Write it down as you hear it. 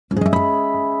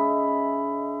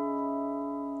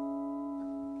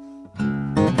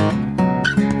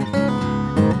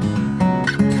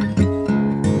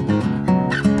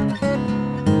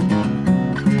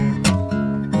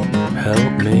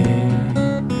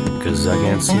'cause I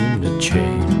can't seem to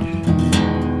change.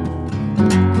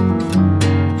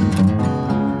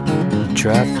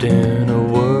 Trapped in a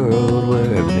world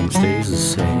where everything stays the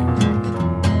same.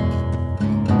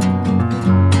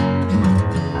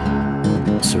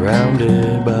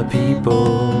 Surrounded by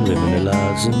people living their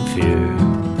lives in fear.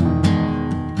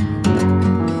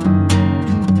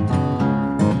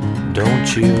 Don't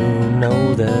you know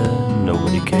that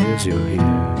nobody cares you're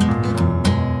here?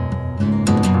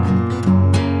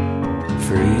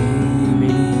 Free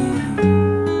me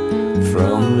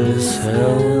from this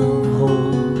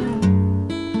hellhole,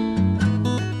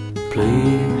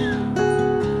 please,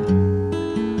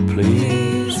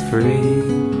 please free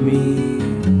me.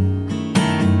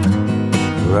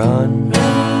 Run,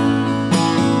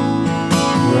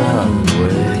 run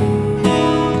away.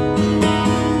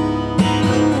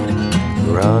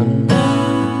 Run,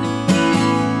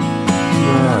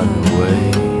 run away.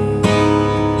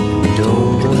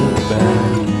 Don't look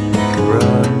back.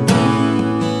 Run,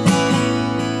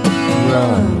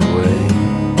 run away.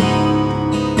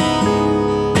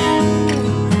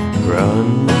 Run,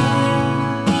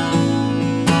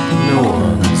 no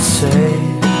one's safe.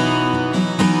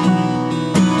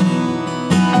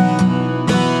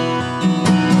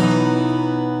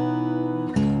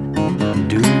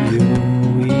 Do you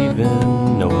even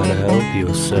know how to help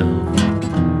yourself?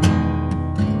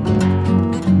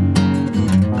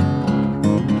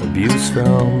 Abuse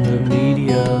from the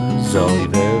media is all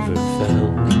you've ever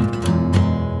felt.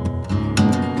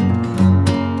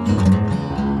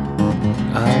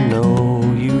 I know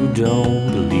you don't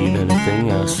believe anything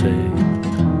I say.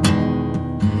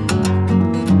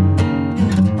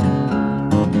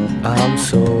 I'm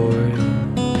sorry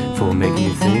for making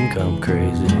you think I'm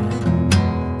crazy.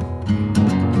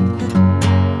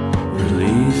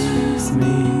 Release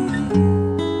me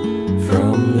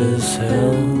from this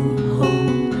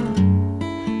hellhole,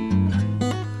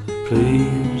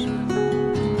 please,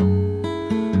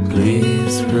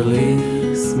 please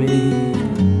release me.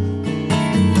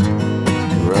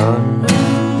 Run,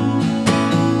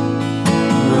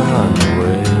 run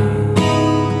away.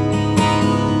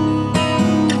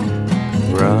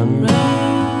 Run,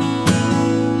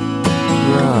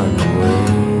 run away.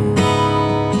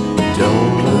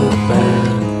 Don't look back.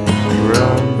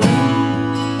 Run,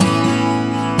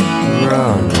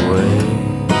 run away.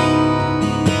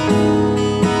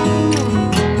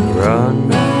 Run,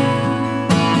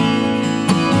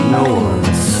 no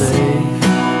one's safe.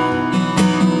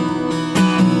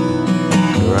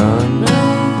 Run,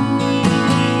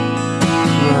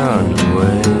 run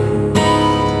away.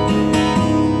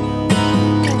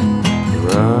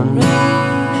 Run,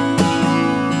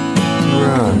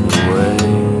 run away.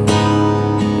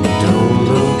 Don't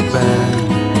look back.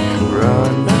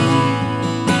 Run,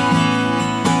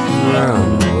 run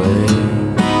away.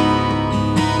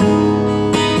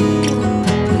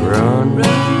 Run,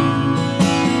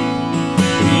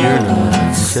 you're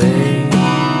not safe.